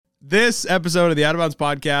This episode of the Out of Bounds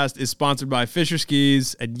podcast is sponsored by Fisher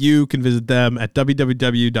Skis, and you can visit them at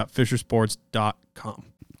www.fishersports.com.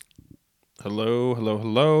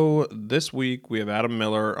 Hello. This week we have Adam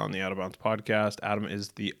Miller on the Out of Bounds podcast. Adam is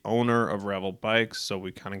the owner of Revel Bikes, so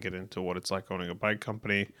we kind of get into what it's like owning a bike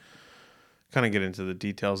company, kind of get into the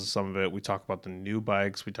details of some of it. We talk about the new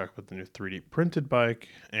bikes, we talk about the new 3D printed bike,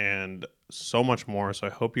 and so much more. So I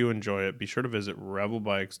hope you enjoy it. Be sure to visit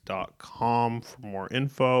revelbikes.com for more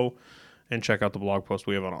info and check out the blog post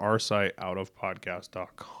we have on our site,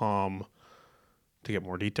 outofpodcast.com, to get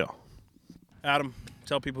more detail. Adam,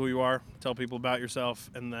 tell people who you are, tell people about yourself,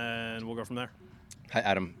 and then we'll go from there. Hi,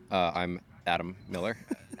 Adam. I'm Adam Miller,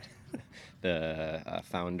 the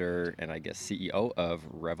founder and I guess CEO of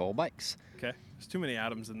Revel Bikes. Okay. There's too many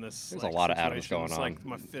Adams in this. There's a lot of Adams situation. going It's on. like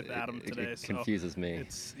my fifth Adam today. It confuses me.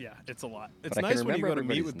 It's a lot. It's But I can nice when you go remember to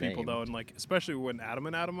meet with everybody's people name. though, and like especially when Adam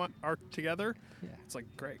and Adam are together. Yeah. It's like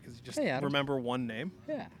great because you just Hey, Adam. remember one name.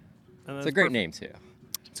 Yeah. And It's a great name, too.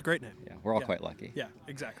 It's a great name. Yeah, we're all Yeah. quite lucky. Yeah,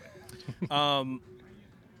 exactly.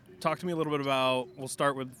 Talk to me a little bit about. We'll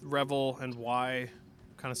start with Revel and why,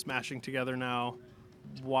 kind of smashing together now.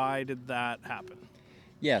 Why did that happen?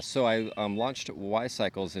 Yeah, so I launched Y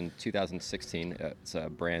Cycles in 2016. It's a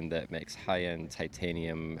brand that makes high-end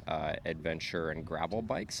titanium adventure and gravel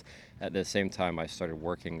bikes. At the same time, I started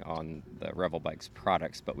working on the Revel Bikes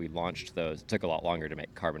products, but we launched those. It took a lot longer to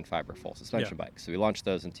make carbon fiber full suspension bikes. So we launched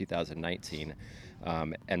those in 2019,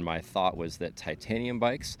 and my thought was that titanium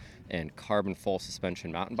bikes and carbon full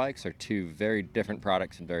suspension mountain bikes are two very different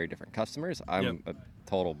products and very different customers. I'm a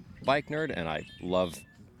total bike nerd, and I love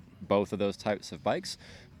both of those types of bikes,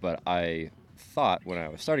 but I thought when I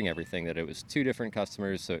was starting everything that it was two different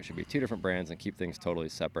customers, so it should be two different brands and keep things totally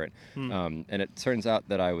separate. And it turns out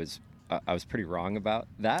that I was pretty wrong about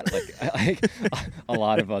that. Like a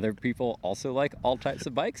lot of other people also like all types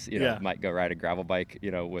of bikes. You know, might go ride a gravel bike,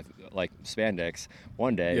 with like spandex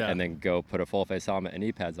one day, and then go put a full face helmet and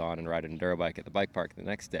knee pads on and ride an enduro bike at the bike park the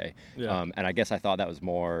next day. And I guess I thought that was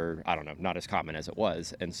more, I don't know, not as common as it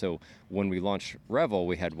was. And so when we launched Revel,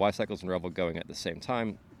 we had Y Cycles and Revel going at the same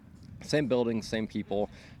time. Same building, same people.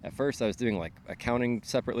 At first I was doing like accounting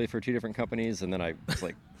separately for two different companies, and then I was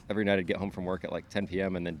like every night I'd get home from work at like 10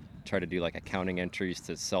 p.m. and then try to do like accounting entries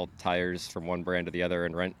to sell tires from one brand to the other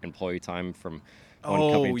and rent employee time from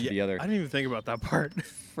one company to the other. I didn't even think about that part.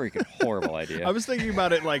 Freaking horrible idea. I was thinking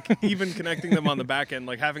about it like even connecting them on the back end,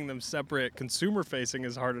 like having them separate consumer facing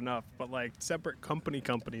is hard enough, but like separate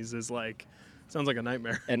companies is like, sounds like a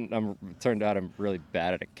nightmare. And turned out I'm really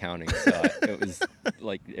bad at accounting, so it was not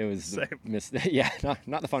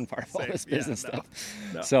the fun part of all this business stuff.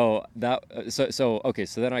 No. So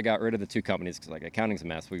then I got rid of the two companies because like accounting's a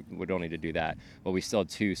mess. We don't need to do that, but we still had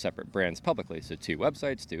two separate brands publicly. So two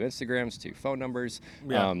websites, two Instagrams, two phone numbers.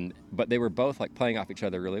 But they were both like playing off each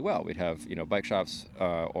other really well. We'd have bike shops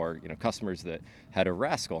or customers that had a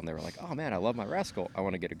Rascal, and they were like, oh man, I love my Rascal. I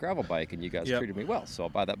want to get a gravel bike, and you guys treated me well, so I'll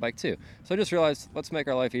buy that bike too. So I just realized, let's make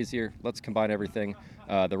our life easier. Let's combine everything.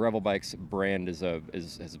 The Revel Bikes brand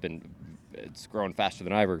it's grown faster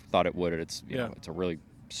than I ever thought it would. It's it's a really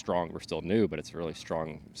strong. We're still new, but it's a really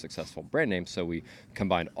strong, successful brand name. So we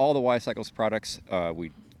combined all the Y Cycles products.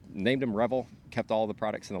 We named them Revel, kept all the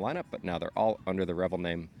products in the lineup, but now they're all under the Revel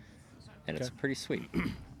name, and it's pretty sweet.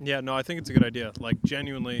 Yeah, no, I think it's a good idea. Like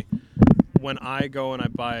genuinely, when I go and I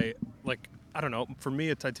buy, like, I don't know, for me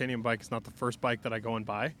a titanium bike is not the first bike that I go and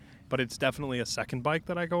buy, but it's definitely a second bike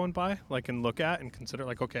that I go and buy, like, and look at and consider,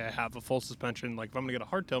 like, okay, I have a full suspension. Like, if I'm going to get a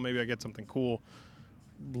hardtail, maybe I get something cool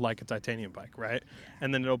like a titanium bike, right?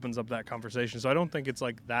 And then it opens up that conversation. So I don't think it's,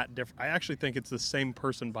 like, that different. I actually think it's the same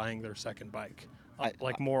person buying their second bike.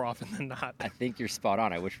 More often than not. I think you're spot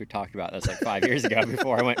on. I wish we talked about this like 5 years ago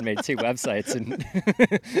before I went and made two websites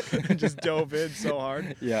and just dove in so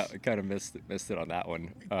hard. Yeah, I kind of missed it on that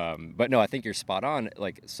one. But no, I think you're spot on.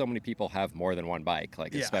 Like so many people have more than one bike,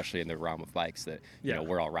 like especially in the realm of bikes that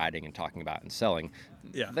we're all riding and talking about and selling.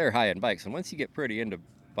 Yeah, they're high-end bikes, and once you get pretty into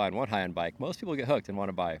buying one high-end bike, most people get hooked and want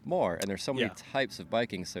to buy more. And there's so many types of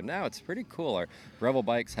biking, so now it's pretty cool. Our Revel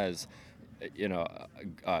Bikes has.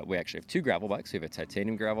 We actually have two gravel bikes. We have a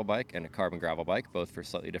titanium gravel bike and a carbon gravel bike, both for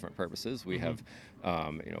slightly different purposes. We have,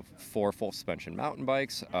 4 full suspension mountain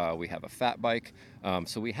bikes. We have a fat bike.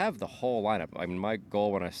 So we have the whole lineup. I mean, my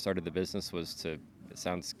goal when I started the business was to, it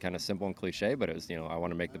sounds kind of simple and cliche, but it was, I want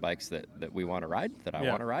to make the bikes that we want to ride, that I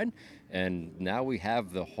want to ride. And now we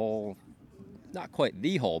have the whole, not quite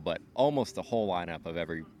the whole, but almost the whole lineup of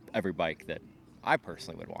every bike that I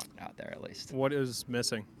personally would want out there at least. What is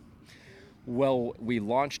missing? Well, we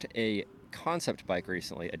launched a concept bike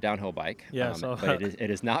recently, a downhill bike. Yeah, so But it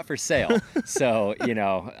is not for sale. So,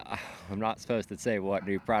 I'm not supposed to say what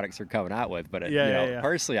new products are coming out with, but yeah.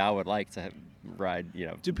 personally, I would like to ride,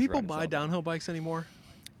 Do people ride and sell buy a bike. downhill bikes anymore?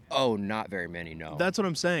 Oh, not very many, no. That's what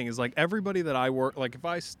I'm saying. Is like everybody that I work, like if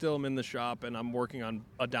I still am in the shop and I'm working on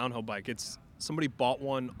a downhill bike, it's somebody bought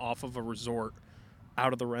one off of a resort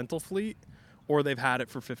out of the rental fleet, or they've had it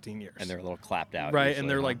for 15 years. And they're a little clapped out. Right, usually, and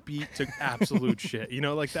they're huh? like beat to absolute shit.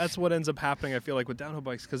 Like that's what ends up happening, I feel like, with downhill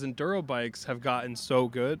bikes, because enduro bikes have gotten so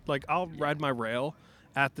good. Like I'll ride my rail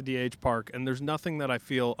at the DH park, and there's nothing that I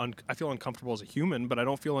feel uncomfortable as a human, but I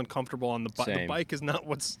don't feel uncomfortable on the bike. The Same. bike is not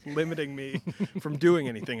what's limiting me from doing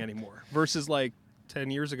anything anymore. Versus like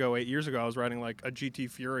 10 years ago, 8 years ago, I was riding like a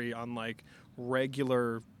GT Fury on like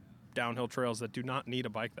regular downhill trails that do not need a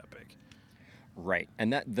bike that big. Right,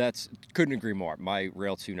 and that's couldn't agree more. My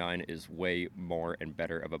Rail 29 is way more and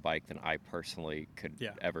better of a bike than I personally could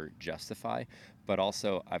ever justify. But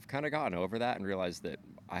also, I've kind of gotten over that and realized that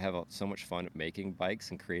I have so much fun making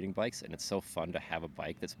bikes and creating bikes, and it's so fun to have a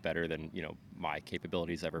bike that's better than my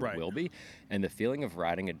capabilities ever will be. And the feeling of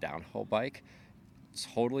riding a downhill bike,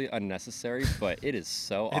 totally unnecessary, but it is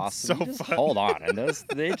so awesome. So you just fun. hold on, and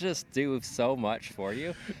they just do so much for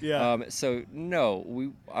you. Yeah. So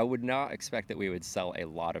no, I would not expect that we would sell a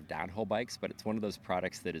lot of downhill bikes, but it's one of those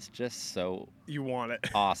products that is just so You want it.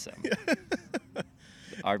 awesome.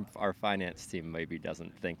 Our finance team maybe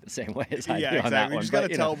doesn't think the same way as I do Yeah, on that exactly. We one. just got to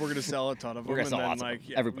but, tell them we're going to sell a ton of them. We're gonna And sell then, lots of like,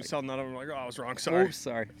 them. yeah, Everybody. we sell none of them. Like, oh, I was wrong. Sorry. Oops,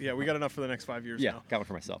 sorry. Yeah, we got enough for the next 5 years Yeah, now. got one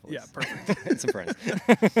for myself. At Yeah, least. perfect. And some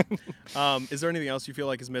friends. Is there anything else you feel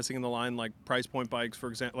like is missing in the line, like price point bikes, for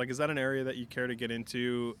example? Like, is that an area that you care to get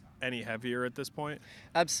into any heavier at this point?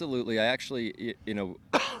 Absolutely. I actually,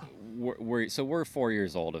 we're 4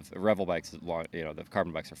 years old. Of Revel bikes, the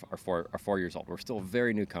carbon bikes are 4 years old. We're still a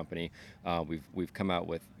very new company. We've come out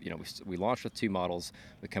with, we launched with 2 models.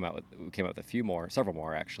 We came out with a few more, several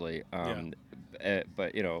more actually.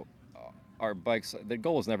 But our bikes. The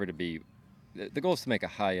goal is never to be. The goal is to make a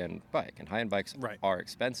high-end bike, and high-end bikes are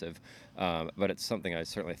expensive. But it's something I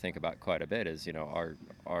certainly think about quite a bit. Is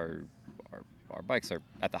our bikes are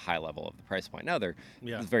at the high level of the price point. Now they're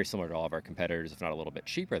very similar to all of our competitors, if not a little bit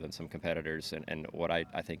cheaper than some competitors, and what I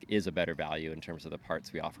think is a better value in terms of the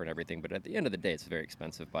parts we offer and everything. But at the end of the day, it's a very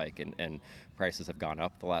expensive bike, and prices have gone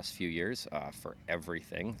up the last few years for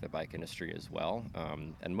everything, the bike industry as well.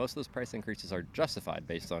 And most of those price increases are justified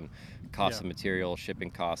based on cost of material,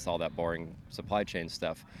 shipping costs, all that boring supply chain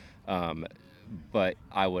stuff. But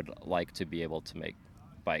I would like to be able to make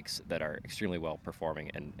bikes that are extremely well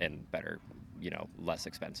performing and better, less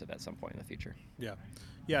expensive at some point in the future.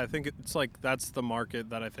 Yeah, I think it's like that's the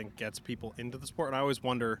market that I think gets people into the sport. And I always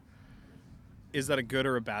wonder, is that a good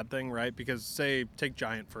or a bad thing, right? Because say, take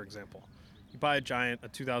Giant, for example. You buy a Giant, a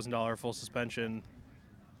 $2,000 full suspension.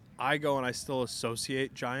 I go and I still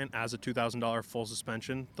associate Giant as a $2,000 full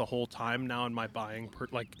suspension the whole time now in my buying.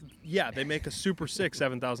 They make a super sick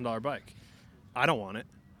 $7,000 bike. I don't want it.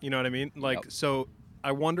 You know what I mean? So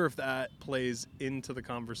I wonder if that plays into the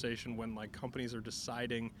conversation when like companies are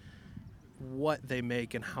deciding what they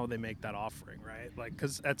make and how they make that offering, right? Like,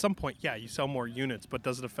 because at some point, you sell more units, but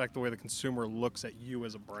does it affect the way the consumer looks at you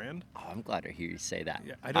as a brand? Oh, I'm glad to hear you say that.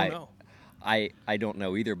 Yeah, I don't know. I don't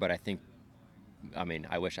know either, but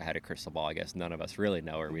I wish I had a crystal ball. I guess none of us really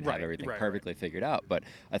know, or we'd have everything perfectly figured out. But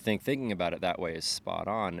I think thinking about it that way is spot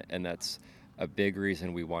on, and that's a big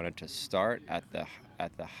reason we wanted to start at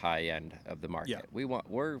the high end of the market.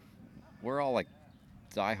 We're all like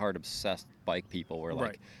diehard obsessed bike people. We're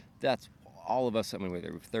like, that's all of us. I mean,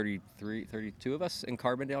 we're 32 of us in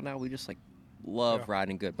Carbondale now. We just like love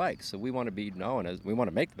riding good bikes. So we want to be known as, we want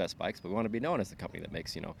to make the best bikes, but we want to be known as the company that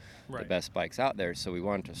makes, the best bikes out there. So we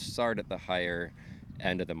wanted to start at the higher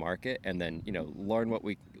end of the market and then,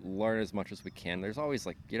 learn as much as we can. There's always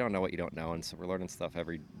like, you don't know what you don't know. And so we're learning stuff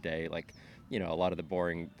every day. Like, a lot of the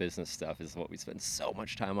boring business stuff is what we spend so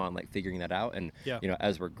much time on, like figuring that out. And,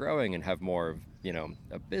 as we're growing and have more of,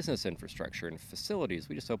 a business infrastructure and facilities,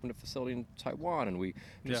 we just opened a facility in Taiwan and we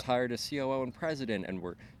just hired a COO and president, and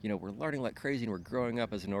we're learning like crazy and we're growing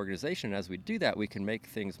up as an organization. And as we do that, we can make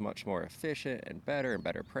things much more efficient and better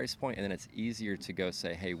price point. And then it's easier to go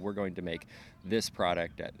say, hey, we're going to make this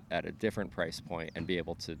product at a different price point and be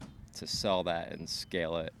able to sell that and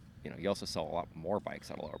scale it. You also sell a lot more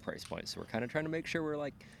bikes at a lower price point. So we're kind of trying to make sure we're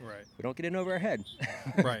like, we don't get in over our head.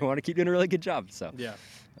 We want to keep doing a really good job. So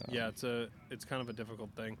it's kind of a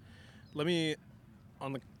difficult thing. Let me,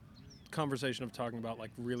 on the conversation of talking about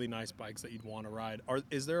like really nice bikes that you'd want to ride,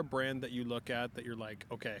 is there a brand that you look at that you're like,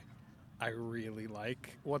 okay, I really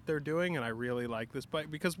like what they're doing and I really like this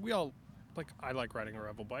bike? Because we all like I like riding a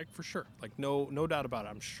Revel bike for sure. Like no doubt about it.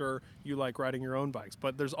 I'm sure you like riding your own bikes,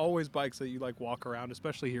 but there's always bikes that you like walk around,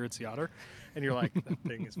 especially here at Seattle, and you're like, that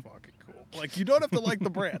thing is fucking cool. Like you don't have to like the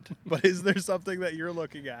brand, but is there something that you're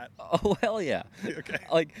looking at? Oh hell yeah! Okay.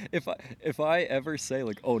 Like if I ever say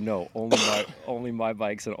like, oh no, only my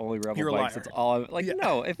bikes and only Revel You're a bikes, liar. that's all. Like Yeah.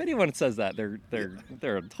 no, if anyone says that,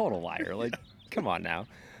 they're a total liar. Like come on now.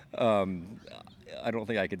 Um, I don't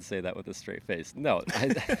think I could say that with a straight face. No,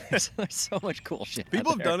 there's so much cool shit.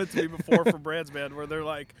 People out have there. done it to me before for brands, man, where they're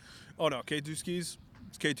like, "Oh no, K2 skis,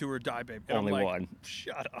 it's K2 or die, babe." And Only I'm like, one.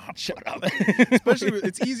 Shut up. Shut up. Especially,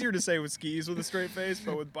 it's easier to say with skis with a straight face,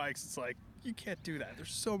 but with bikes, it's like you can't do that.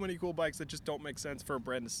 There's so many cool bikes that just don't make sense for a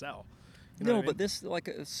brand to sell. You know No, what I mean? but this like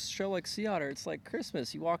a show like Sea Otter, it's like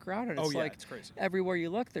Christmas. You walk around and it's Oh, yeah, like it's crazy. everywhere you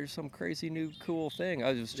look, there's some crazy new cool thing.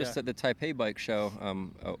 I was just Yeah. at the Taipei bike show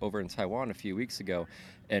over in Taiwan a few weeks ago,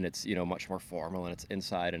 and it's much more formal and it's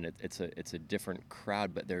inside and it's a different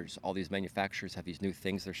crowd. But there's all these manufacturers have these new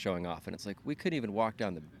things they're showing off, and it's like we couldn't even walk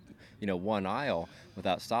down the one aisle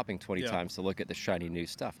without stopping 20 Yeah. times to look at the shiny new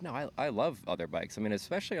stuff. No, I love other bikes. I mean,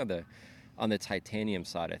 especially on the titanium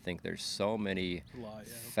side, I think there's so many A lot,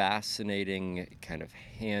 yeah. fascinating kind of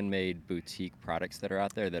handmade boutique products that are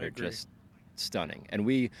out there that I are agree. just stunning. And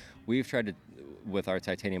we've tried to, with our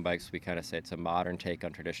titanium bikes, we kind of say it's a modern take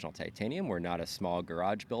on traditional titanium. We're not a small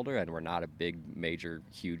garage builder, and we're not a big, major,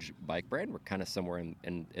 huge bike brand. We're kind of somewhere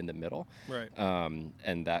in the middle. Right.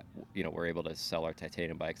 And that we're able to sell our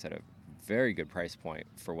titanium bikes at a very good price point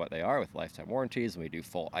for what they are with lifetime warranties, and we do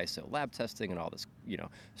full ISO lab testing and all this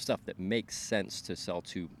stuff that makes sense to sell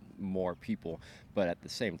to more people. But at the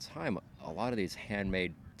same time, a lot of these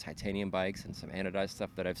handmade titanium bikes and some anodized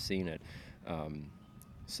stuff that I've seen at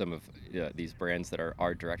some of these brands that are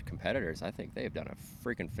our direct competitors, I think they've done a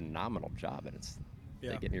freaking phenomenal job, and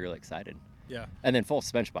Yeah. they get me really excited. Yeah. And then full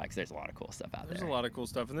suspension bikes, there's a lot of cool stuff out There's there. a lot of cool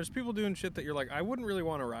stuff, and there's people doing shit that you're like, I wouldn't really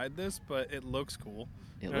want to ride this, but it looks cool.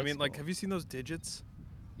 It You know what I looks mean? Like, cool. have you seen those digits?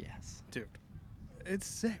 Yes. Dude, it's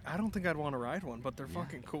sick. I don't think I'd want to ride one, but they're Yeah.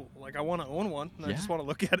 fucking cool. Like, I want to own one, and I just Yeah. want to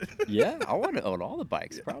look at it. Yeah, I want to own all the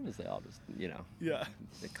bikes. Problem is they all just, Yeah.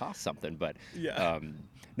 it costs something. But Yeah.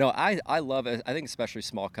 no, I love it. I think especially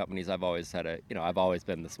small companies. I've always had I've always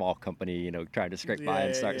been the small company, trying to scrape by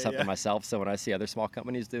and start something myself. So when I see other small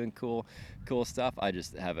companies doing cool stuff, I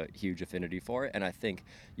just have a huge affinity for it. And I think,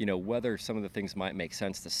 whether some of the things might make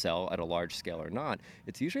sense to sell at a large scale or not,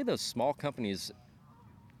 it's usually those small companies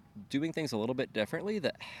doing things a little bit differently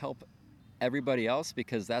that help everybody else,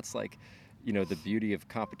 because that's like the beauty of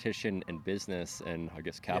competition and business and I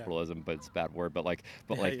guess capitalism, but it's a bad word, but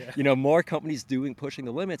more companies pushing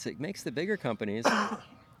the limits, it makes the bigger companies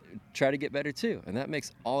try to get better too, and that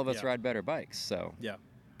makes all of us Yeah. ride better bikes. So Yeah.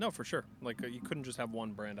 No, for sure. Like, you couldn't just have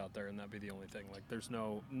one brand out there and that'd be the only thing. Like, there's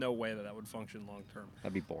no way that would function long term.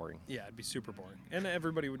 that'd be boring. Yeah, it'd be super boring. And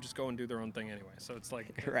everybody would just go and do their own thing anyway. So it's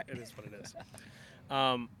like, Right. it is what it is.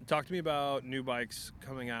 Talk to me about new bikes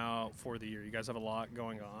coming out for the year. You guys have a lot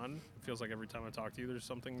going on. It feels like every time I talk to you, there's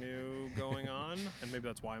something new going on. And maybe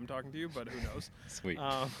that's why I'm talking to you, but who knows? Sweet.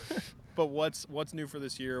 But what's new for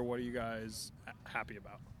this year? What are you guys happy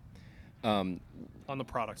about? On the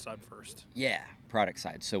product side first. Yeah, product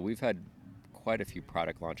side. So we've had quite a few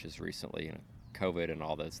product launches recently. COVID and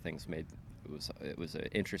all those things made it was an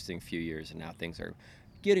interesting few years, and now things are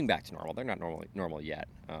getting back to normal. They're not normal yet.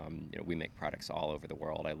 We make products all over the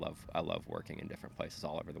world. I love working in different places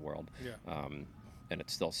all over the world. Yeah. And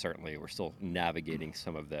it's still we're still navigating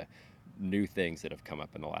some of the new things that have come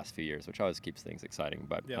up in the last few years, which always keeps things exciting.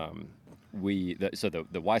 But Yeah.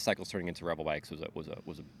 the Y cycles turning into Revel bikes was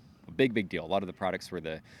a big deal. A lot of the products were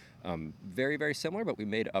very, very similar, but we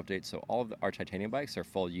made updates. So all of our titanium bikes are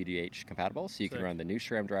full UDH compatible, so you can Sick. run the new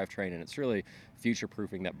SRAM drivetrain, and it's really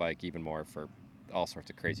future-proofing that bike even more for all sorts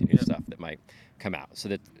of crazy new stuff that might come out. So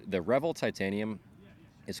that the Revel titanium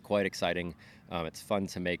is quite exciting. It's fun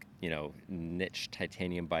to make, niche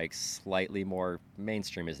titanium bikes slightly more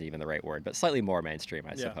mainstream isn't even the right word, but slightly more mainstream,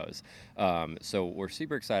 I suppose. So we're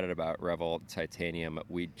super excited about Revel titanium.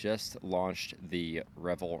 We just launched the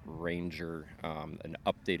Revel Ranger, an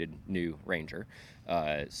updated new Ranger.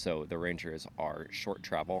 So the Ranger is our short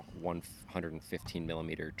travel, 115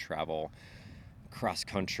 millimeter travel cross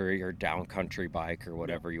country or down country bike or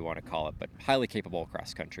whatever you want to call it, but highly capable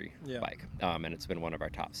cross country bike. And it's been one of our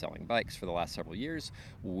top selling bikes for the last several years.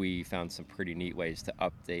 We found some pretty neat ways to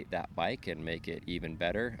update that bike and make it even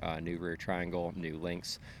better. New rear triangle, new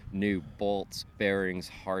links, new bolts, bearings,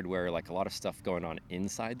 hardware, like a lot of stuff going on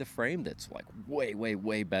inside the frame that's like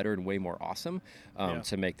way better and way more awesome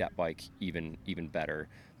to make that bike even better.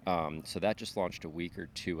 So that just launched a week or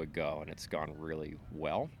two ago, and it's gone really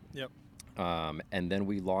well. Yep. And then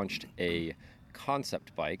we launched a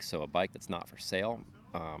concept bike, so a bike that's not for sale.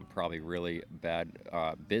 Probably really bad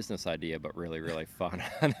business idea, but really, really fun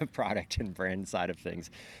on the product and brand side of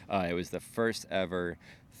things. It was the first ever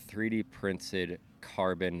 3D printed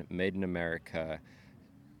carbon made in America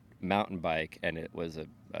mountain bike, and it was a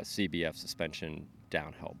CBF suspension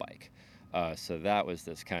downhill bike. So that was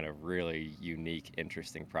this kind of really unique,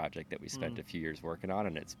 interesting project that we spent a few years working on,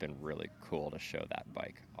 and it's been really cool to show that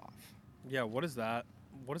bike off. Yeah, what is that?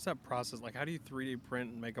 What is that process like? How do you 3D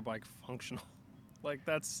print and make a bike functional? Like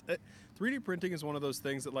 3D printing is one of those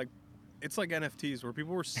things that it's like NFTs where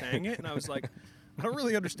people were saying it and I was like, I don't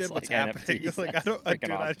really understand what's like happening. NFTs. Like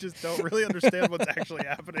Freaking I awesome. just don't really understand what's actually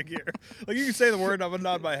happening here. Like you can say the word and I'm gonna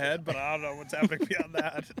nod my head, but I don't know what's happening beyond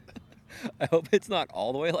that. I hope it's not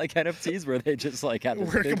all the way like NFTs where they just like have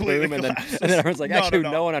this We're big completely boom and then collapses. everyone's like, actually,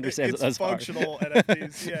 No. no one understands It's what those functional are.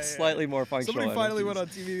 NFTs. Yeah, Slightly more functional. Somebody finally NFTs. went on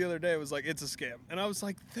TV the other day and was like, it's a scam. And I was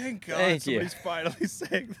like, thank God Thank you. somebody's finally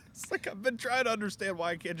saying this. Like, I've been trying to understand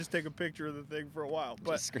why I can't just take a picture of the thing for a while.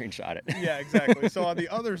 But Just screenshot it. yeah, exactly. So on the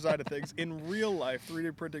other side of things, in real life,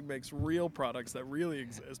 3D printing makes real products that really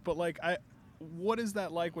exist. But what is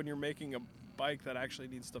that like when you're making a bike that actually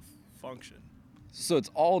needs to function? So it's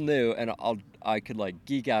all new, and I could like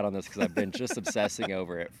geek out on this because I've been just obsessing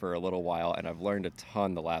over it for a little while, and I've learned a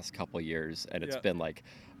ton the last couple of years, and it's been like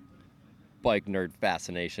bike nerd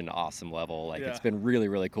fascination, awesome level. Like it's been really,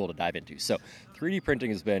 really cool to dive into. So 3D printing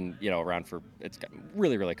has been, around it's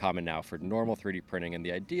really, really common now for normal 3D printing. And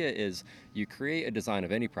the idea is you create a design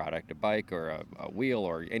of any product, a bike or a wheel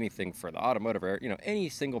or anything for the automotive or, any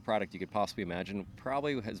single product you could possibly imagine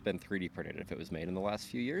probably has been 3D printed if it was made in the last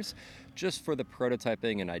few years, just for the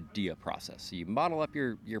prototyping and idea process. So you model up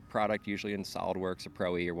your product usually in SolidWorks or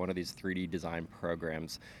Pro E or one of these 3D design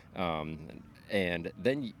programs. And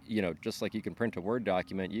then, just like you can print a Word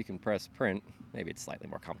document, you can press print. Maybe it's slightly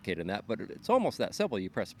more complicated than that, but it's almost that simple. You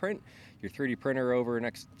press print, your 3D printer over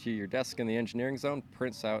next to your desk in the engineering zone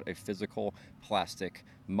prints out a physical plastic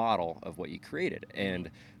model of what you created. And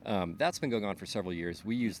that's been going on for several years.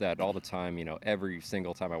 We use that all the time. Every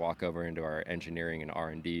single time I walk over into our engineering and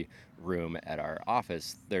R&D room at our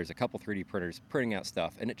office, there's a couple 3D printers printing out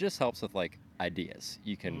stuff, and it just helps with ideas.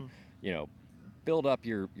 You can, build up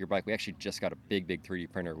your bike. We actually just got a big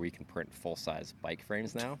 3D printer. We can print full-size bike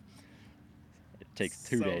frames now. It takes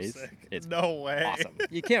 2 days. Sick. It's no way. awesome.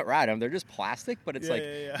 You can't ride them. They're just plastic, but it's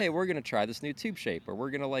Yeah. hey, we're going to try this new tube shape, or we're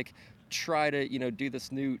going to try to, do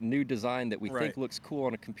this new design that we think looks cool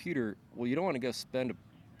on a computer. Well, you don't want to go spend a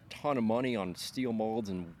ton of money on steel molds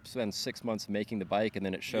and spend 6 months making the bike, and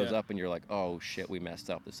then it shows up and you're like, oh shit, we messed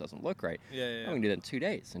up, this doesn't look right. Yeah. We can do that in 2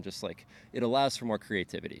 days, and just it allows for more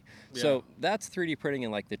creativity. So that's 3D printing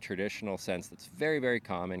in the traditional sense. That's very, very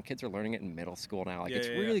common. Kids are learning it in middle school now. It's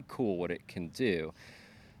really cool what it can do.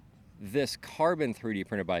 This carbon 3D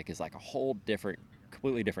printed bike is a whole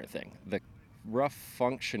completely different thing. The rough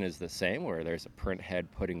function is the same, where there's a print head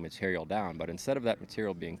putting material down, but instead of that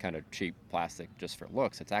material being kind of cheap plastic just for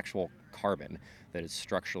looks, it's actual carbon that is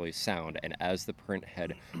structurally sound, and as the print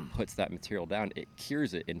head puts that material down, it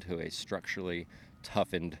cures it into a structurally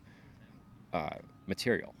toughened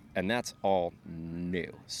material, and that's all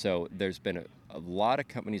new. So there's been a lot of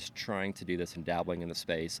companies trying to do this and dabbling in the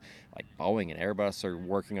space, like Boeing and Airbus are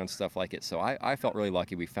working on stuff like it. So I felt really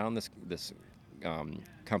lucky. We found this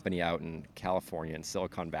company out in California in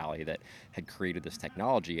Silicon Valley that had created this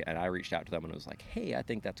technology, and I reached out to them and was like, hey, I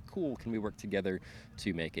think that's cool. Can we work together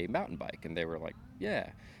to make a mountain bike? And they were like, yeah,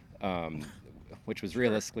 which was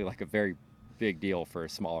realistically a very big deal for a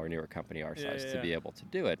smaller, newer company our size to be able to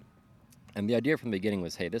do it. And the idea from the beginning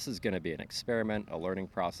was, hey, this is going to be an experiment, a learning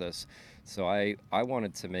process. So I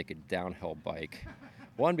wanted to make a downhill bike.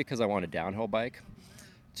 One, because I want a downhill bike.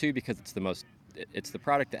 Two, because it's the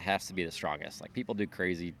product that has to be the strongest. People do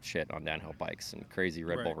crazy shit on downhill bikes and crazy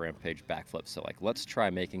Red Bull Rampage backflips. So let's try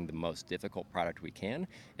making the most difficult product we can.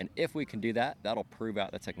 And if we can do that, that'll prove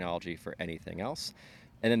out the technology for anything else.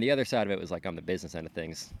 And then the other side of it was on the business end of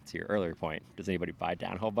things, to your earlier point, does anybody buy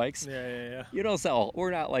downhill bikes? Yeah. You don't sell.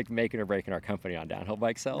 We're not making or breaking our company on downhill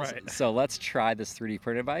bike sales. Right. So let's try this 3D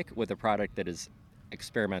printed bike with a product that is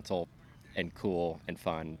experimental and cool and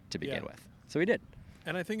fun to begin with. So we did.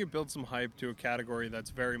 And I think it builds some hype to a category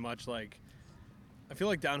that's very much I feel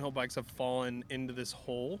like downhill bikes have fallen into this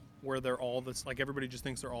hole where they're all this, everybody just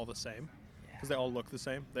thinks they're all the same because they all look the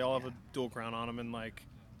same. They all have a dual crown on them, and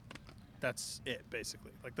that's it,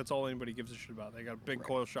 basically. That's all anybody gives a shit about. They got a big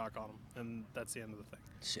coil shock on them, and that's the end of the thing.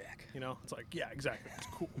 Sick. It's yeah, exactly. It's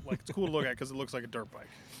cool. It's cool to look at because it looks like a dirt bike.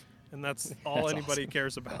 And that's all That's anybody awesome.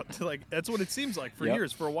 cares about. Like, that's what it seems like for Yep.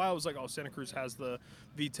 years. For a while, it was like, oh, Santa Cruz has the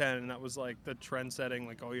V10, and that was like the trend setting.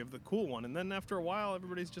 Like, oh, you have the cool one. And then after a while,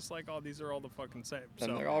 everybody's just like, oh, these are all the fucking same.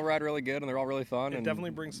 And So they're all ride really good, and they're all really fun. it And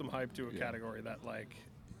definitely brings some hype to a Yeah. category that like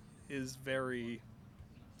is very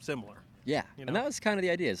similar. yeah, You and know? that was kind of the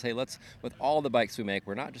idea. Is hey, let's with all the bikes we make,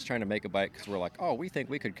 we're not just trying to make a bike because we're like, oh, we think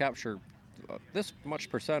we could capture this much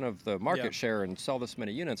percent of the market Yeah. share and sell this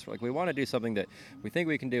many units. Like, we want to do something that we think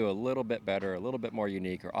we can do a little bit better, a little bit more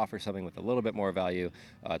unique, or offer something with a little bit more value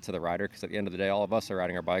to the rider. Because at the end of the day, all of us are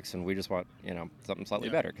riding our bikes, and we just want something slightly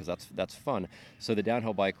Yeah. better because that's fun. So the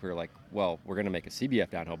downhill bike, we were like, well, we're going to make a CBF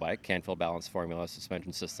downhill bike, Canfield Balance Formula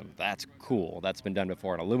suspension system. That's cool. That's been done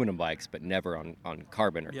before on aluminum bikes, but never on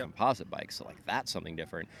carbon or Yep. composite bikes. So like, that's something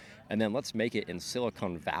different. And then let's make it in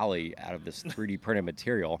Silicon Valley out of this 3D printed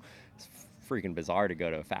material. It's freaking bizarre to go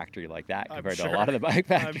to a factory like that I'm compared to sure. a lot of the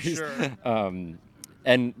bike I'm factories. sure.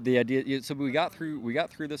 And the idea, so we got through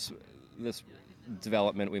this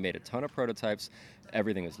development. We made a ton of prototypes.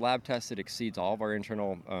 Everything was lab tested, exceeds all of our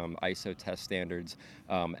internal ISO test standards.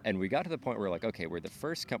 And we got to the point where we're like, okay, we're the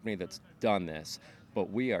first company that's done this, but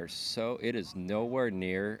it is nowhere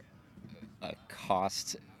near a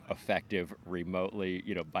cost effective remotely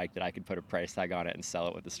bike that I could put a price tag on it and sell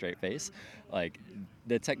it with a straight face. Like,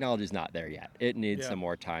 the technology's not there yet. It needs Yeah. some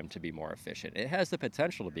more time to be more efficient. It has the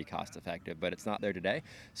potential to be cost effective, but it's not there today.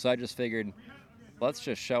 So I just figured, let's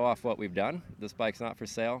just show off what we've done. This bike's not for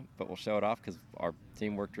sale, but we'll show it off because our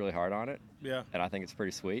team worked really hard on it, Yeah. and I think it's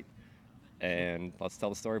pretty sweet. And let's tell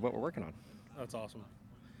the story of what we're working on. That's awesome.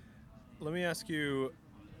 Let me ask you,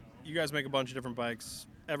 you guys make a bunch of different bikes.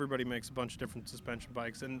 Everybody makes a bunch of different suspension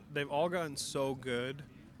bikes, and they've all gotten so good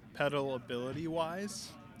pedalability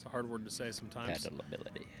wise. It's a hard word to say sometimes.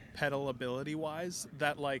 Pedalability. Pedalability wise,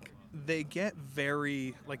 that like they get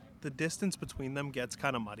very, like, the distance between them gets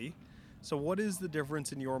kind of muddy. So what is the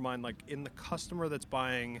difference in your mind, like, in the customer that's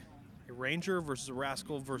buying a Ranger versus a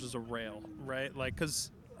Rascal versus a Rail, right? Like,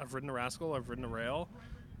 because I've ridden a Rascal, I've ridden a Rail,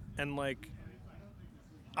 and like,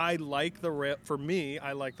 I like the Rail. For me,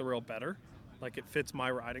 I like the Rail better. Like, it fits my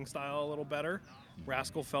riding style a little better.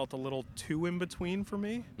 Rascal felt a little too in between for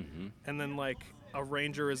me. Mm-hmm. And then like a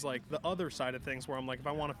Ranger is like the other side of things, where I'm like, if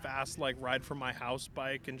I want a fast like ride from my house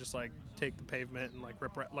bike and just like take the pavement and like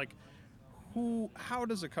rip, like, how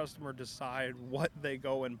does a customer decide what they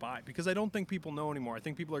go and buy? Because I don't think people know anymore. I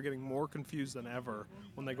think people are getting more confused than ever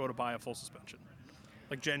when they go to buy a full suspension.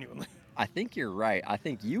 Like, genuinely. I think you're right. I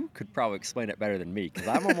think you could probably explain it better than me, because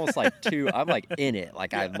I'm almost like I'm like in it.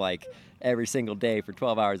 Like, I'm like every single day for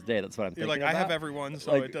 12 hours a day. That's what I'm You're thinking like, about. I have everyone,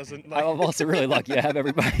 so Like, it doesn't. Like, I'm also really lucky I have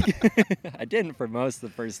every bike. I didn't for most of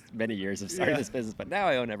the first many years of starting Yeah. this business, but now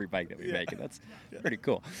I own every bike that we Yeah. make, and that's pretty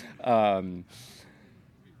cool.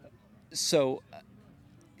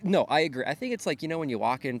 No, I agree. I think it's like, when you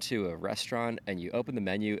walk into a restaurant and you open the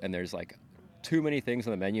menu and there's like too many things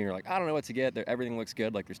on the menu and you're like, I don't know what to get. Everything looks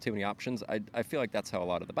good. Like, there's too many options. I feel like that's how a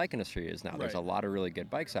lot of the bike industry is now. There's a Right. lot of really good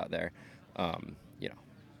bikes out there.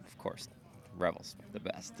 Of course, Revel's the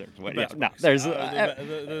best. best No, bikes. there's the best.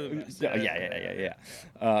 yeah.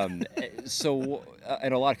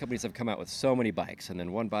 And a lot of companies have come out with so many bikes, and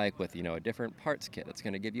then one bike with a different parts kit that's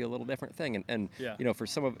going to give you a little different thing. And Yeah. for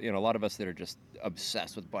some of a lot of us that are just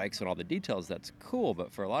obsessed with bikes and all the details, that's cool.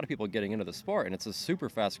 But for a lot of people getting into the sport, and it's a super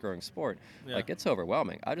fast growing sport, Yeah. like, it's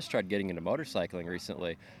overwhelming. I just tried getting into motorcycling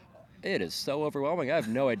recently. It is so overwhelming. I have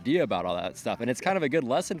no idea about all that stuff, and it's kind of a good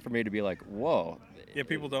lesson for me to be like, whoa. Yeah,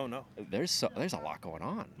 people don't know. There's a lot going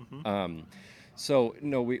on.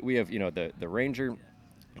 Mm-hmm. We have the Ranger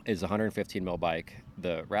is a 115 mil bike.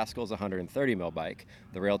 The Rascal is a 130 mil bike.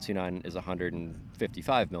 The Rail 29 is a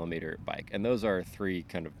 155 millimeter bike, and those are three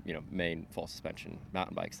kind of main full suspension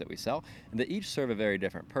mountain bikes that we sell, and they each serve a very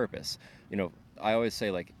different purpose. I always say,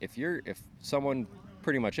 like, if someone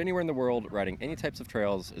pretty much anywhere in the world riding any types of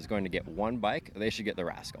trails is going to get one bike, they should get the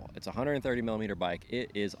Rascal. It's a 130 millimeter bike. It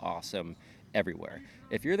is awesome everywhere.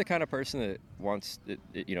 If you're the kind of person that wants,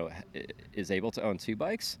 is able to own two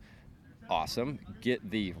bikes, awesome. Get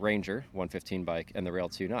the Ranger 115 bike and the Rail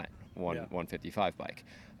 29 155 bike.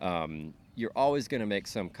 You're always going to make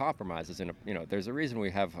some compromises, and there's a reason we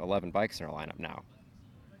have 11 bikes in our lineup now.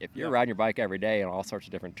 If you're Yeah. riding your bike every day in all sorts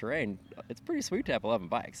of different terrain, it's pretty sweet to have 11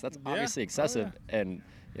 bikes. That's Yeah. obviously Oh, excessive, and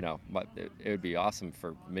it would be awesome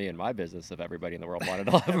for me and my business if everybody in the world wanted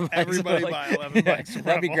 11 bikes. Everybody Like, buy 11 bikes from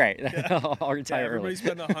That'd be Revel. great. Yeah. I'll retire Everybody early.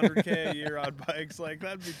 spend $100K a year on bikes. Like,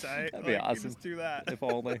 that'd be tight. That'd be Like, you awesome. just do that. If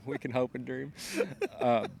only we can hope and dream.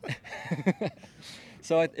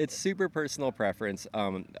 So it's super personal preference.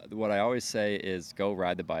 What I always say is go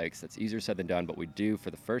ride the bikes. That's easier said than done, but we do for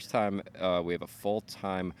the first time. We have a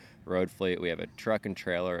full-time road fleet. We have a truck and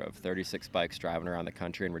trailer of 36 bikes driving around the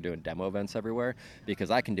country, and we're doing demo events everywhere because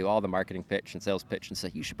I can do all the marketing pitch and sales pitch and say,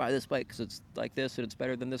 you should buy this bike because it's like this and it's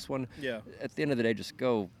better than this one. Yeah. At the end of the day, just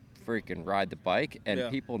go freaking ride the bike, and Yeah.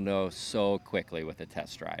 people know so quickly with a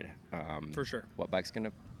test ride For sure. what bike's going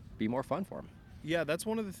to be more fun for them. Yeah, that's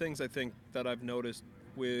one of the things I think that I've noticed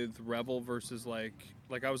with Revel versus like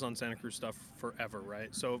I was on Santa Cruz stuff forever,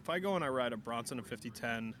 right? So if I go and I ride a Bronson, a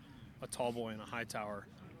 5010, a Tallboy, and a High Tower,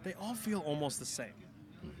 they all feel almost the same.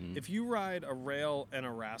 If you ride a Rail and a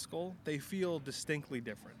Rascal, they feel distinctly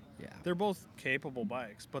different. Yeah. They're both capable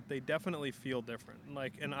bikes, but they definitely feel different.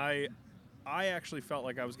 Like, and I actually felt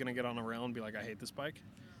like I was gonna get on a Rail and be like, I hate this bike,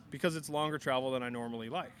 because it's longer travel than I normally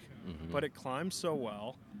like. But it climbs so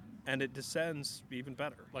well, and it descends even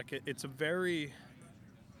better. Like it's a very,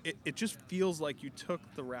 it just feels like you took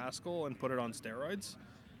the Rascal and put it on steroids,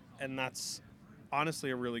 and that's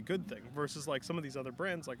honestly a really good thing. Versus like some of these other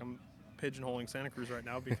brands, like I'm pigeonholing Santa Cruz right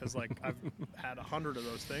now because like I've had 100 of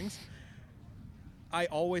those things. I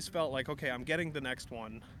always felt like, okay, I'm getting the next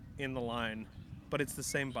one in the line, but it's the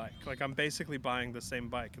same bike. Like I'm basically buying the same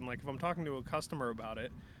bike, and like if I'm talking to a customer about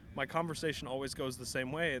it, my conversation always goes the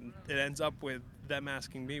same way, and it ends up with them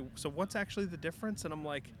asking me, so what's actually the difference? And I'm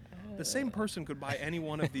like, the same person could buy any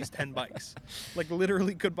one of these 10 bikes. Like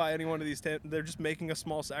literally could buy any one of these 10. They're just making a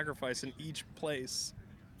small sacrifice in each place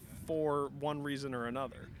for one reason or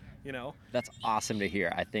another, you know? That's awesome to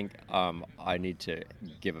hear. I think I need to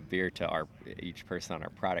give a beer to each person on our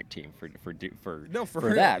product team for No, for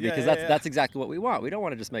real. that, Yeah, because yeah, yeah. that's exactly what we want. We don't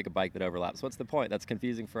want to just make a bike that overlaps. What's the point? That's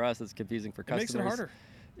confusing for us. It's confusing for It customers. makes it harder.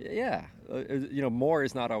 Yeah, more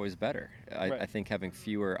is not always better. Right. I think having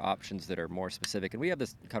fewer options that are more specific, and we have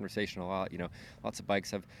this conversation a lot. Lots of bikes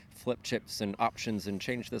have flip chips and options, and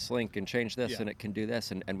change this link and change this, Yeah. and it can do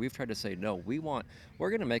this. And we've tried to say, no, we're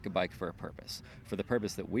going to make a bike for a purpose, for the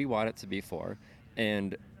purpose that we want it to be for,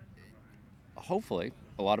 and hopefully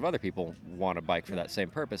a lot of other people want a bike for that same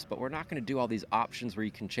purpose, but we're not going to do all these options where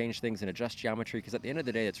you can change things and adjust geometry, because at the end of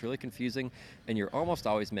the day it's really confusing and you're almost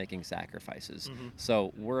always making sacrifices.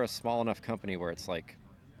 So we're a small enough company where it's like,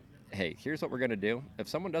 hey, here's what we're going to do. If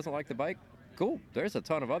someone doesn't like the bike, cool, there's a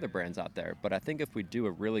ton of other brands out there, but I think if we do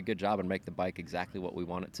a really good job and make the bike exactly what we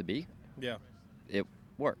want it to be, Yeah, it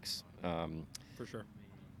works. for sure.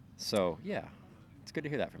 So yeah, it's good to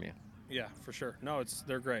hear that from you. Yeah, for sure. No,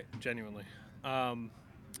 they're great, genuinely.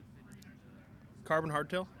 Carbon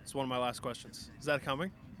hardtail? It's one of my last questions. Is that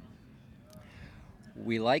coming?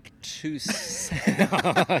 We like to. Sorry,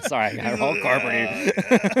 I got all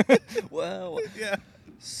carpety. Well, Yeah.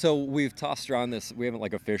 so we've tossed around this. We haven't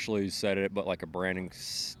like officially said it, but like a branding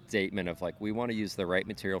statement of like we want to use the right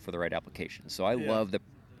material for the right application. So I Yeah. love the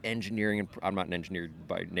engineering, and I'm not an engineer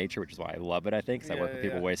by nature, which is why I love it. I think 'cause I work with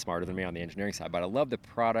people Yeah. way smarter than me on the engineering side. But I love the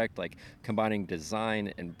product, like combining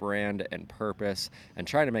design and brand and purpose, and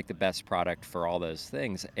trying to make the best product for all those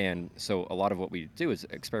things. And so a lot of what we do is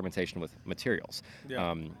experimentation with materials.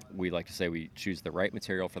 Yeah. We like to say we choose the right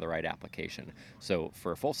material for the right application. So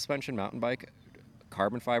for a full suspension mountain bike,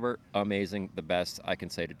 carbon fiber, amazing, the best. I can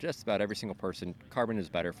say to just about every single person, carbon is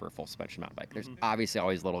better for a full suspension mountain bike. There's obviously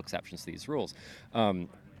always little exceptions to these rules.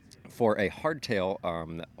 For a hardtail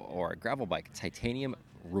or a gravel bike, titanium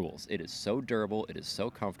rules. It is so durable. It is so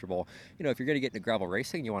comfortable. If you're going to get into gravel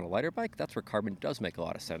racing, you want a lighter bike, that's where carbon does make a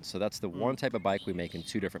lot of sense. So that's the one type of bike we make in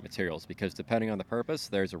two different materials, because depending on the purpose,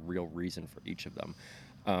 there's a real reason for each of them.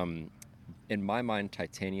 In my mind,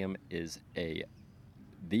 titanium is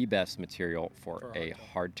the best material for a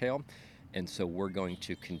hardtail, and so we're going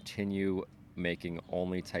to continue making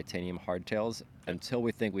only titanium hardtails until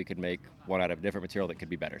we think we could make one out of a different material that could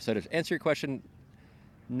be better. So to answer your question,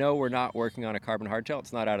 no, we're not working on a carbon hardtail.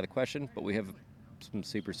 It's not out of the question, but we have some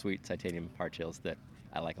super sweet titanium hardtails that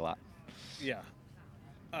I like a lot. Yeah.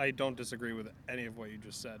 I don't disagree with any of what you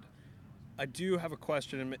just said. I do have a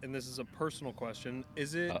question, and this is a personal question.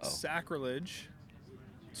 Is it sacrilege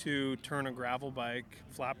to turn a gravel bike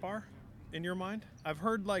flat bar in your mind? I've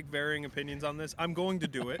heard like varying opinions on this. I'm going to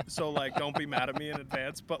do it, so like don't be mad at me in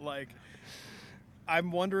advance, but like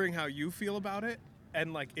I'm wondering how you feel about it,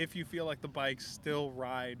 and like if you feel like the bikes still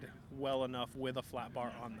ride well enough with a flat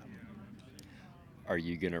bar on them. Are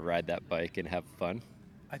you going to ride that bike and have fun?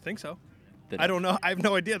 I think so. I don't know. I have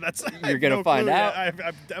no idea. I You're have gonna no find clue. out.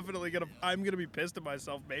 I'm definitely gonna. I'm gonna be pissed at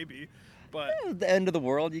myself, maybe, but At the end of the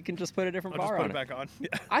world, you can just put a different I'll just bar put on it it. back on. Yeah,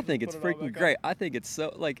 I think just it's put it all freaking back great. I think it's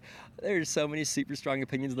so like there's so many super strong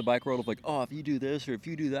opinions in the bike world of like, oh, if you do this or if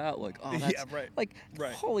you do that, like, oh, on. that's Yeah, right, like,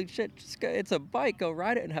 right, holy shit, just go, it's a bike, go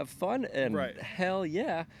ride it and have fun. And right. hell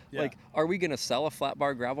yeah. Yeah, Like, are we gonna sell a flat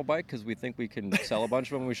bar gravel bike because we think we can sell a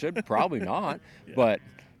bunch of them? We should probably not, yeah. but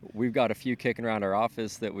we've got a few kicking around our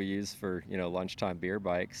office that we use for lunchtime beer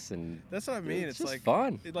bikes, and That's what I mean. it's It's just like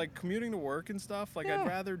fun. like commuting to work and stuff. Like I'd Yeah,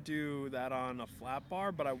 rather do that on a flat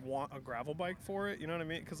bar, but I want a gravel bike for it. You know what I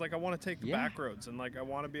mean? Because like I want to take the yeah, back roads and like I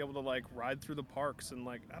want to be able to like ride through the parks and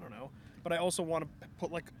like I don't know. But I also want to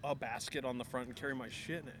put like a basket on the front and carry my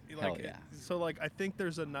shit in it. hell Like yeah. so like I think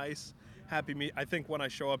there's a nice happy meet. I think when I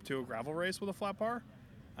show up to a gravel race with a flat bar,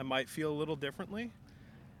 I might feel a little differently.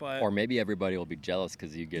 But Or maybe everybody will be jealous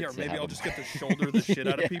because you get yeah, or to maybe have I'll them. just get to shoulder the shit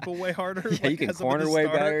out of Yeah. people way harder. Yeah, you Like can as I'm at corner the way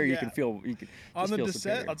start. better. You Yeah. can feel On just the feel descent,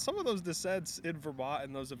 superior. on some of those descents in Vermont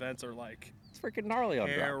and those events are like It's freaking gnarly on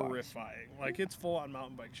drop bars. terrifying. Like it's full on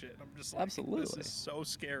mountain bike shit. I'm just like, this Absolutely. is so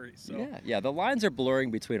scary. So Yeah. The lines are blurring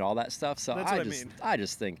between all that stuff. So That's what I mean. I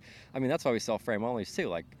just think, I mean, that's why we sell frame onlys too.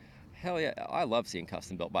 Like, hell yeah, I love seeing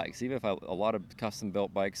custom built bikes. Even if a lot of custom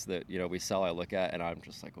built bikes that we sell, I look at and I'm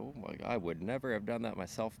just like, oh my god, I would never have done that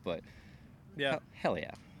myself. But yeah, hell yeah,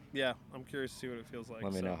 yeah. I'm curious to see what it feels like.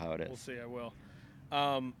 let me so know how it We'll is. see. I will.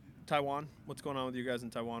 Taiwan. What's going on with you guys in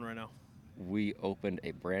Taiwan right now? We opened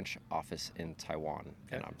a branch office in Taiwan,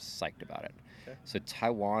 and Okay. I'm psyched about it. Okay. So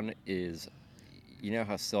Taiwan is, you know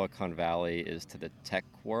how Silicon Valley is to the tech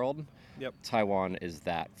world? Yep. Taiwan is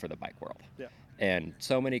that for the bike world. Yeah. And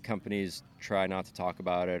so many companies try not to talk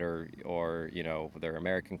about it, or they're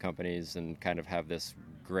American companies and kind of have this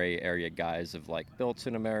gray area guise of like built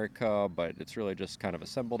in America, but it's really just kind of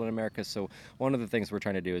assembled in America. So one of the things we're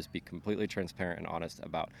trying to do is be completely transparent and honest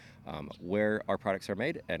about where our products are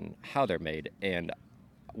made and how they're made. And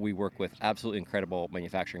we work with absolutely incredible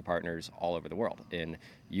manufacturing partners all over the world in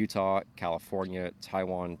Utah, California,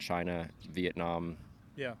 Taiwan, China, Vietnam,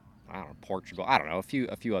 Yeah. I don't know, Portugal, I don't know,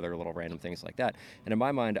 a few other little random things like that. And in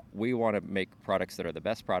my mind, we want to make products that are the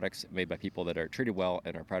best products made by people that are treated well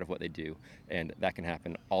and are proud of what they do, and that can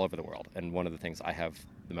happen all over the world. And one of the things I have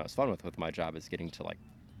the most fun with my job is getting to like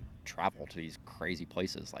travel to these crazy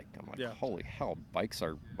places. Like I'm like, Yeah. holy hell, bikes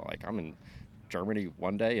are like I'm in Germany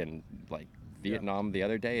one day and like Vietnam the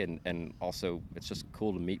other day, and also it's just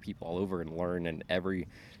cool to meet people all over and learn. And every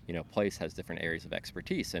place has different areas of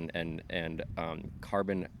expertise, and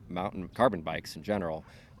carbon bikes in general.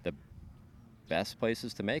 The best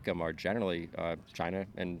places to make them are generally China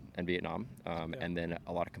and Vietnam, and then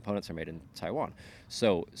a lot of components are made in Taiwan.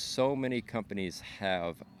 So many companies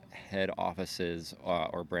have head offices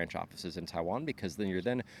or branch offices in Taiwan because then you're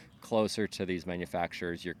closer to these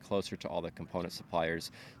manufacturers, you're closer to all the component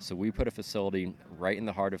suppliers. So we put a facility right in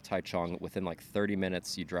the heart of Taichung. Within like 30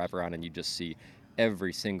 minutes, you drive around and you just see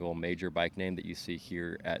every single major bike name that you see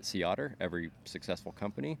here at Sea Otter. Every successful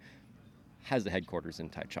company has the headquarters in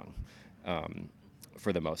Taichung.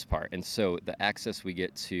 For the most part. And so the access we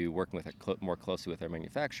get to working with more closely with our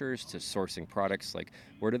manufacturers, to sourcing products like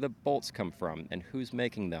where do the bolts come from and who's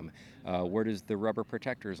making them, where does the rubber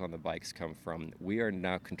protectors on the bikes come from. We are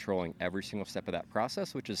now controlling every single step of that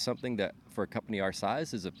process, which is something that for a company our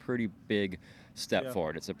size is a pretty big step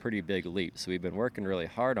forward. It's a pretty big leap. So we've been working really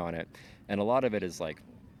hard on it, and a lot of it is like,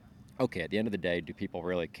 okay, at the end of the day, do people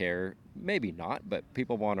really care? Maybe not, but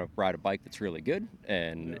people want to ride a bike that's really good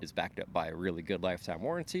and is backed up by a really good lifetime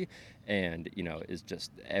warranty, and is just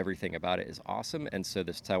everything about it is awesome. And so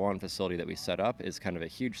this Taiwan facility that we set up is kind of a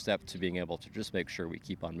huge step to being able to just make sure we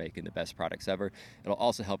keep on making the best products ever. It'll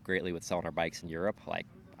also help greatly with selling our bikes in Europe. Like,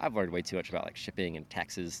 I've learned way too much about like shipping and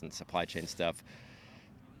taxes and supply chain stuff.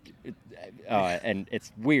 And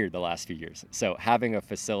it's weird the last few years. So having a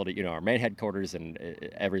facility, our main headquarters and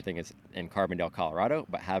everything is in Carbondale, Colorado,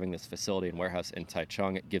 but having this facility and warehouse in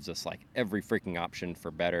Taichung, it gives us like every freaking option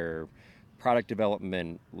for better product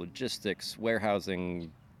development, logistics,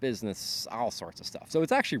 warehousing, business, all sorts of stuff. So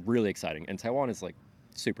it's actually really exciting. And Taiwan is like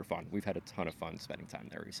super fun. We've had a ton of fun spending time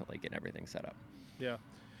there recently, getting everything set up. Yeah.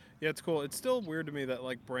 Yeah, it's cool. It's still weird to me that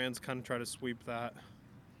like brands kind of try to sweep that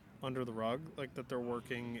under the rug, like that they're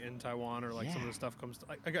working in Taiwan, or like some of the stuff comes to,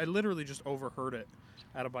 I literally just overheard it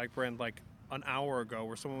at a bike brand like an hour ago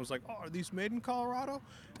where someone was like, oh, are these made in Colorado?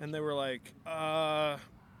 And they were like,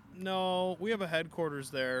 no, we have a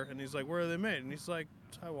headquarters there. And he's like, where are they made? And he's like,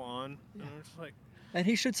 Taiwan. And I'm just like, And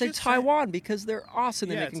he should say Just say, Taiwan because they're awesome.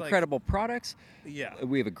 They yeah, make it's like, incredible products. yeah,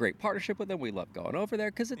 We have a great partnership with them. We love going over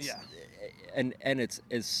there because it's yeah, and it's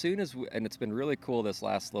as soon as and it's been really cool this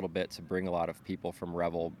last little bit to bring a lot of people from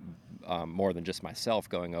Revel, more than just myself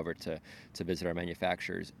going over to visit our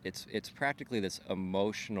manufacturers. It's practically this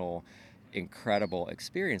emotional, incredible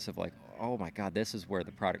experience of like, oh my God, this is where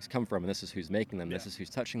the products come from, and this is who's making them, yeah. this is who's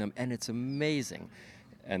touching them, and it's amazing,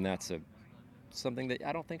 and that's something that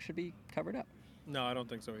I don't think should be covered up. No, I don't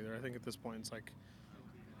think so either. I think at this point it's like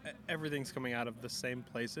everything's coming out of the same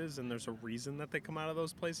places, and there's a reason that they come out of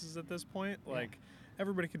those places at this point. Yeah. Like,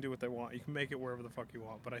 everybody can do what they want. You can make it wherever the fuck you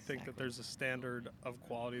want. But I think that Exactly. there's a standard of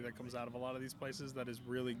quality that comes out of a lot of these places that is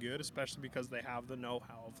really good, especially because they have the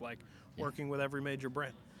know-how of like Yeah. working with every major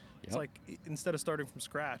brand. It's Yep. like instead of starting from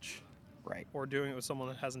scratch Right. or doing it with someone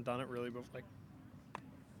that hasn't done it really, but like,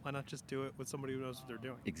 why not just do it with somebody who knows what they're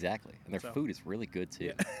doing? Exactly. And their So, food is really good too.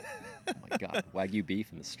 yeah. Oh my God. Wagyu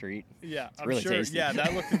beef in the street. Yeah, It's I'm really sure. tasty. Yeah,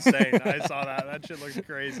 that looked insane. I saw that. That shit looked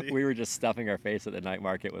crazy. We were just stuffing our face at the night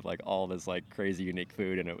market with like all this like crazy unique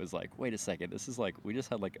food, and it was like, wait a second, this is like we just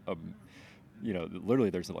had like a, literally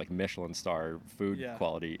there's like Michelin star food Yeah.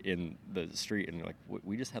 quality in the street, and like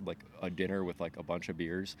we just had like a dinner with like a bunch of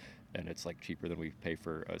beers, and it's like cheaper than we pay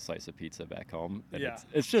for a slice of pizza back home. And Yeah.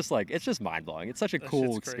 it's just like it's just mind blowing. It's such a That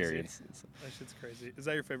cool shit's crazy. experience. That shit's crazy. Is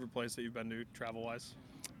that your favorite place that you've been to travel wise?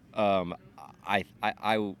 Um, I've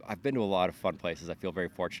been to a lot of fun places. I feel very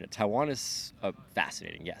fortunate. Taiwan is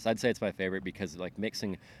fascinating. Yes, I'd say it's my favorite because like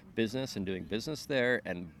mixing business and doing business there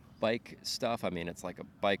and bike stuff. I mean, it's like a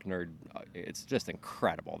bike nerd. It's just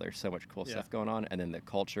incredible. There's so much cool Yeah. stuff going on, and then the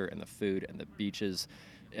culture and the food and the beaches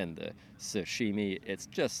and the sashimi. It's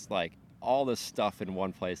just like all this stuff in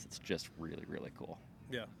one place. It's just really really cool.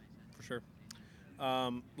 Yeah, for sure.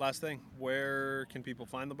 Last thing, where can people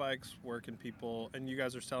find the bikes? Where can people, and you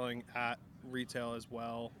guys are selling at retail as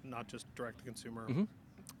well, not just direct to consumer, Mhm.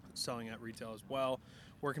 selling at retail as well.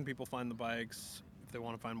 Where can people find the bikes if they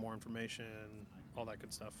want to find more information, all that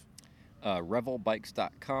good stuff?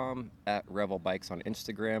 Revelbikes.com, at Revel Bikes on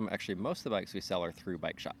Instagram. Actually, most of the bikes we sell are through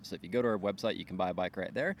bike shops. So if you go to our website, you can buy a bike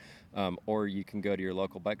right there, or you can go to your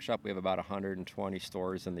local bike shop. We have about 120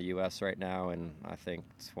 stores in the U.S. right now, and I think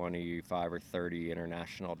 25 or 30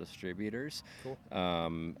 international distributors. Cool.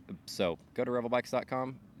 So go to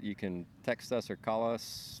revelbikes.com. You can text us or call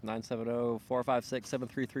us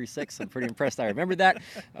 970-456-7336. I'm pretty impressed I remembered that.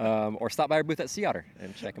 Or stop by our booth at Sea Otter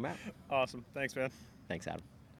and check them out. Awesome. Thanks, man. Thanks, Adam.